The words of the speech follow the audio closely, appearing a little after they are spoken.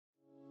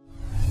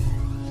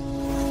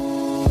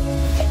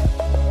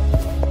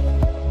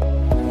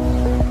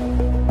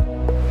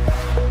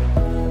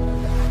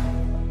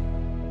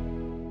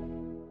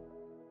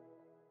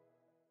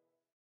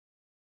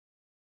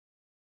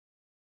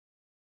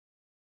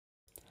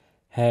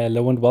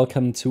Hello and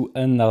welcome to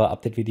another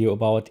update video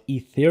about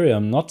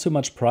Ethereum. Not too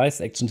much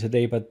price action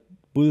today, but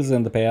bulls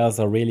and the bears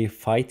are really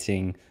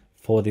fighting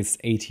for this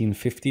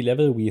 1850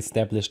 level we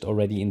established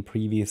already in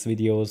previous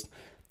videos.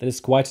 That is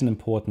quite an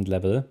important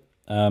level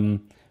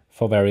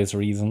for various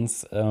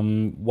reasons.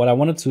 What I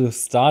wanted to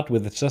start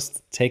with is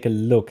just take a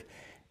look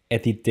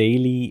at the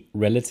daily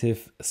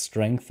relative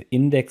strength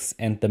index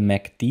and the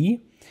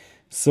MACD.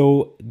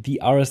 So the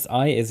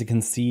RSI, as you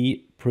can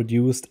see,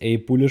 produced a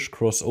bullish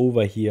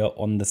crossover here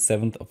on the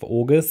 7th of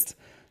August,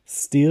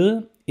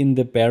 still in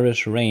the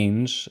bearish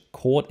range,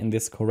 caught in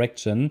this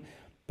correction.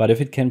 But if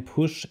it can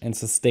push and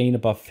sustain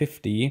above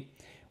 50,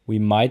 we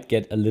might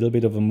get a little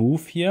bit of a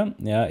move here.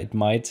 Yeah, it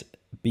might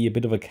be a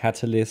bit of a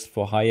catalyst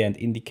for higher and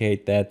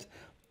indicate that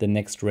the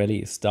next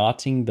rally is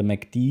starting. The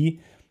MACD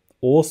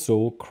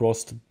also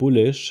crossed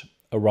bullish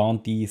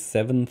around the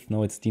 7th,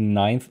 no, it's the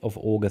 9th of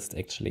August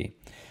actually.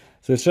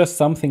 So it's just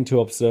something to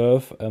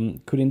observe,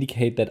 could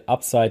indicate that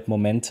upside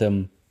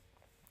momentum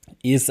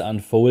is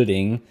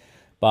unfolding.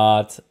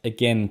 But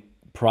again,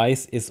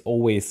 price is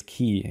always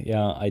key.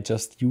 Yeah, I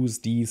just use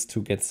these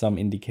to get some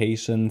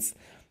indications,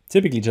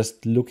 typically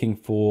just looking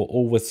for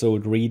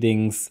oversold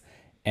readings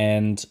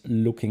and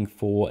looking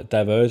for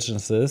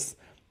divergences.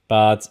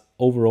 But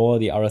overall,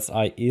 the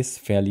RSI is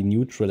fairly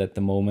neutral at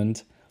the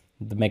moment.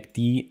 The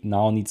MACD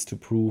now needs to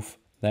prove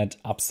that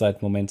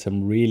upside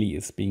momentum really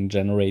is being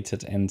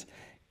generated and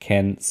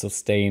can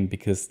sustain,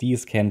 because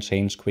these can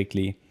change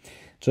quickly.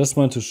 Just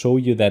want to show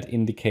you that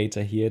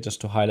indicator here, just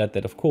to highlight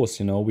that, of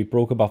course, we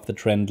broke above the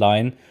trend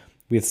line.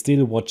 We're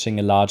still watching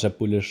a larger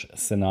bullish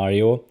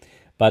scenario.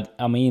 But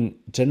I mean,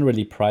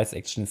 generally price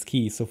action is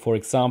key. So for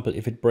example,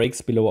 if it breaks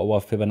below our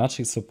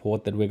Fibonacci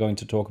support that we're going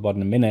to talk about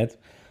in a minute,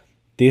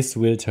 this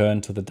will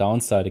turn to the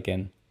downside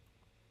again.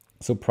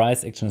 So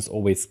price action is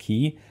always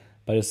key,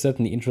 but it's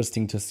certainly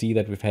interesting to see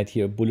that we've had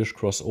here a bullish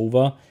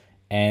crossover.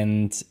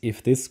 And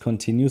if this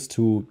continues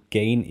to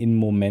gain in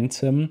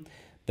momentum,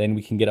 then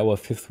we can get our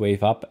fifth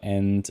wave up,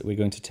 and we're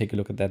going to take a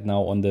look at that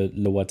now on the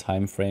lower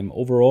time frame.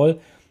 Overall,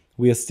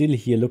 we are still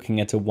here looking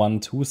at a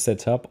 1-2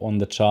 setup on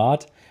the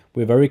chart.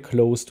 We're very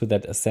close to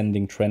that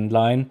ascending trend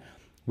line.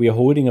 We are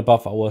holding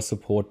above our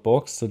support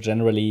box, so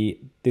generally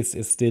this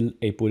is still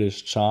a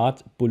bullish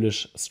chart,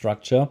 bullish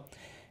structure.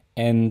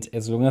 And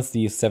as long as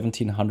the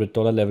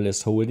 $1,700 level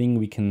is holding,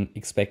 we can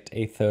expect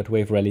a third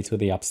wave rally to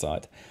the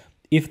upside.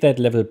 If that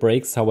level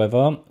breaks,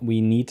 however,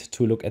 we need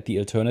to look at the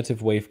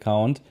alternative wave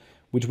count,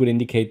 which would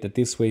indicate that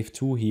this wave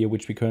 2 here,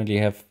 which we currently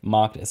have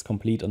marked as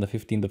complete on the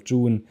 15th of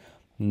June,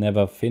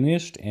 never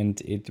finished, and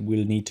it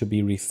will need to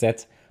be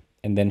reset.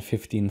 And then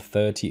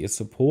 1530 is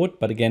support.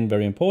 But again,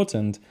 very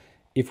important,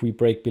 if we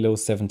break below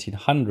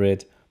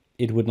 1700,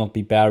 it would not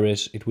be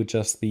bearish. It would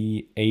just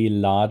be a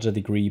larger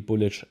degree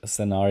bullish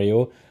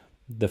scenario.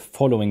 The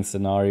following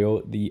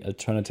scenario, the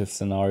alternative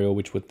scenario,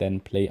 which would then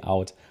play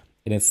out.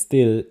 It is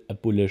still a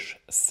bullish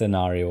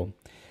scenario.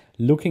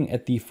 Looking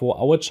at the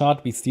 4-hour chart,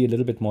 we see a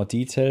little bit more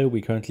detail.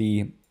 We're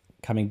currently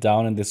coming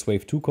down in this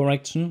wave 2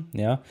 correction.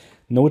 Yeah,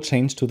 no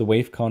change to the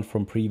wave count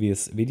from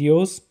previous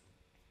videos.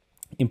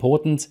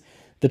 Important,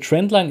 the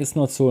trend line is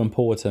not so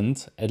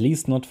important, at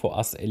least not for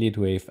us Elliott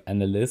Wave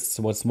analysts.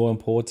 What's more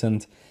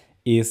important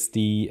is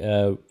the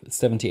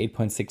 78.6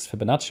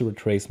 Fibonacci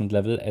retracement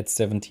level at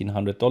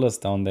 $1,700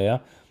 down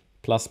there,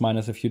 plus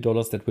minus a few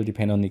dollars. That will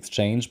depend on the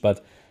exchange,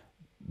 but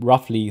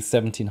roughly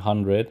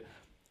 1700.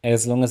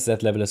 As long as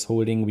that level is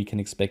holding, we can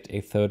expect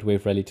a third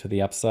wave rally to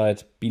the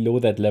upside. Below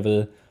that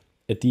level,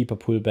 a deeper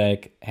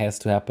pullback has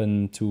to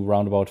happen to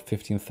around about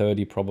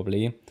 1530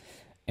 probably,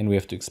 and we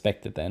have to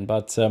expect it then.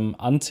 But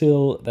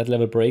until that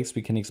level breaks,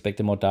 we can expect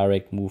a more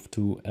direct move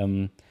to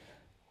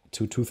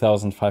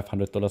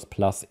 $2,500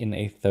 plus in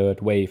a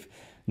third wave.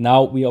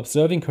 Now we are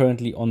observing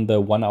currently on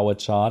the 1-hour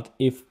chart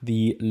if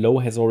the low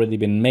has already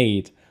been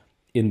made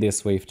in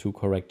this wave 2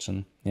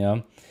 correction. Yeah.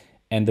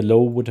 And the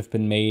low would have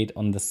been made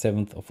on the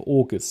 7th of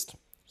August,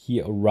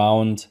 here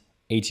around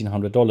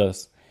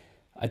 $1,800.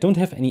 I don't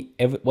have any,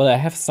 well, I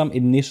have some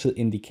initial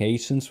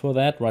indications for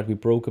that, right? We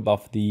broke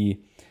above the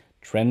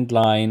trend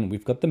line.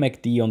 We've got the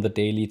MACD on the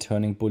daily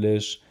turning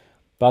bullish,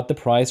 but the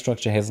price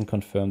structure hasn't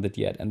confirmed it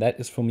yet. And that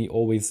is for me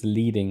always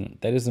leading.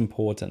 That is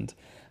important.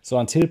 So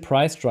until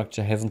price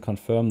structure hasn't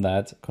confirmed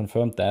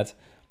that,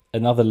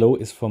 another low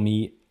is for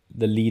me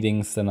the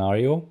leading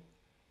scenario.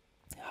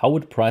 How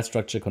would price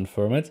structure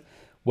confirm it?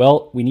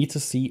 Well, we need to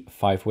see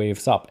 5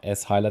 waves up,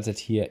 as highlighted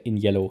here in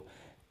yellow.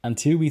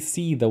 Until we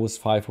see those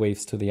 5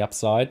 waves to the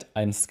upside,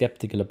 I'm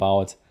skeptical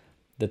about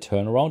the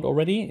turnaround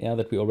already,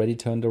 that we already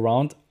turned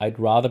around. I'd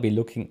rather be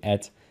looking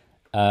at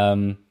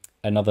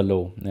another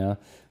low. Yeah.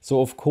 So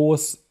of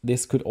course,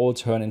 this could all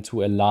turn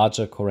into a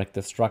larger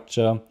corrective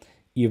structure,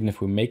 even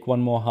if we make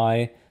one more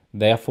high.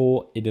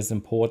 Therefore, it is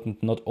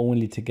important not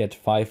only to get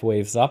 5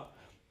 waves up,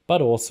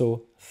 but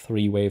also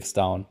 3 waves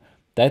down.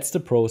 That's the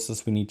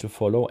process we need to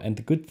follow. And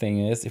the good thing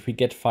is, if we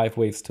get 5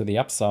 waves to the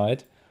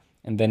upside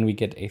and then we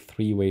get a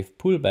 3-wave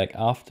pullback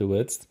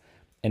afterwards,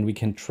 and we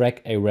can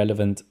track a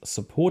relevant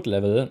support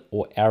level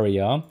or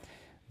area,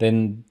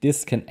 then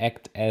this can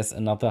act as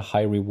another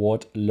high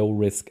reward, low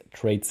risk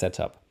trade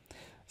setup.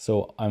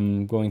 So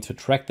I'm going to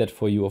track that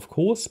for you, of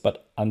course,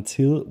 but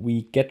until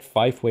we get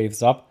 5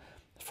 waves up,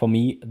 for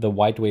me, the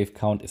white wave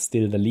count is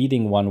still the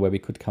leading one where we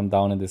could come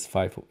down in this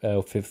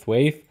fifth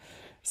wave.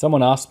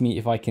 Someone asked me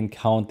if I can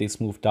count this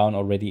move down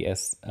already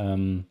as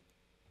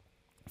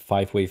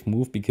 5 wave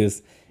move,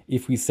 because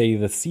if we say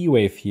the C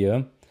wave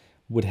here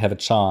would have a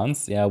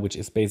chance, yeah, which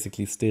is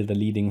basically still the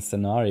leading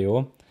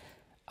scenario,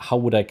 how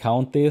would I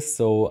count this?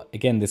 So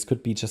again, this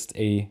could be just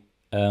a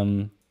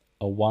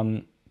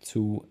 1,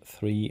 2,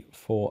 3,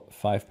 4,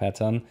 5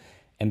 pattern,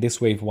 and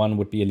this wave 1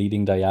 would be a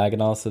leading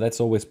diagonal, so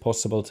that's always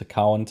possible to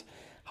count.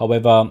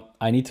 However,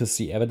 I need to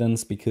see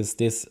evidence because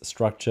this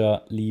structure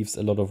leaves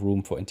a lot of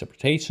room for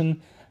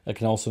interpretation. I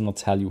can also not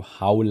tell you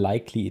how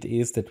likely it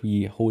is that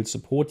we hold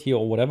support here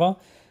or whatever.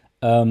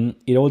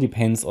 It all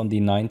depends on the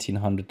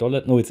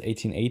 $1,900. No, it's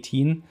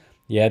 1818.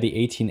 Yeah, the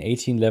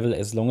 1818 level,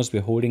 as long as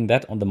we're holding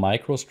that on the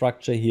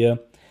microstructure here,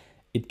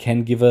 it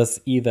can give us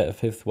either a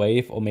 5th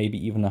wave or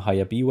maybe even a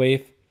higher B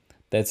wave.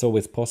 That's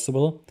always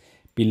possible.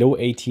 Below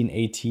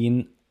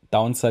 1818,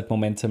 downside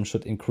momentum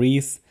should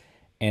increase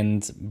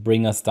and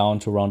bring us down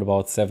to around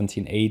about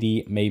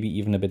 1780, maybe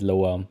even a bit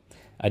lower.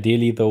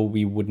 Ideally, though,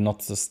 we would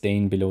not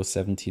sustain below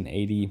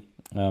 1780.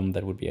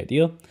 That would be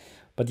ideal.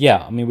 But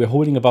yeah, I mean, we're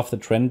holding above the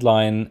trend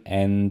line,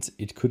 and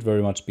it could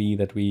very much be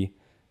that we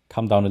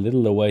come down a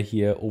little lower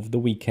here over the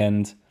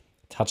weekend,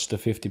 touch the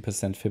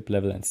 50% FIB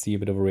level and see a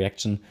bit of a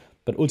reaction.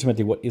 But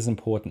ultimately, what is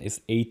important is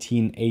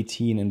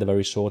 1818 in the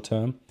very short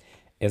term.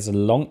 As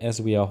long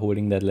as we are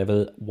holding that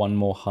level, one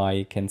more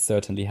high can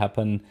certainly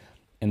happen.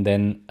 And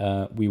then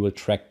we will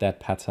track that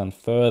pattern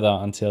further.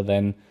 Until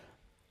then,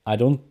 I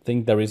don't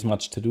think there is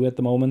much to do at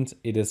the moment.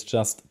 It is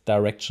just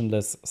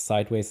directionless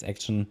sideways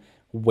action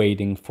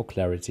waiting for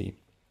clarity.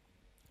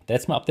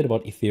 That's my update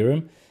about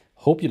Ethereum.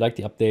 Hope you liked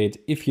the update.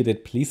 If you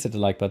did, please hit the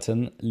like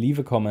button, leave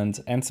a comment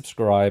and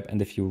subscribe.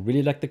 And if you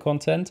really like the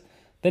content,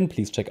 then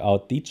please check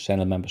out the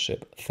channel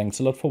membership. Thanks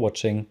a lot for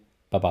watching.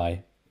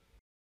 Bye-bye.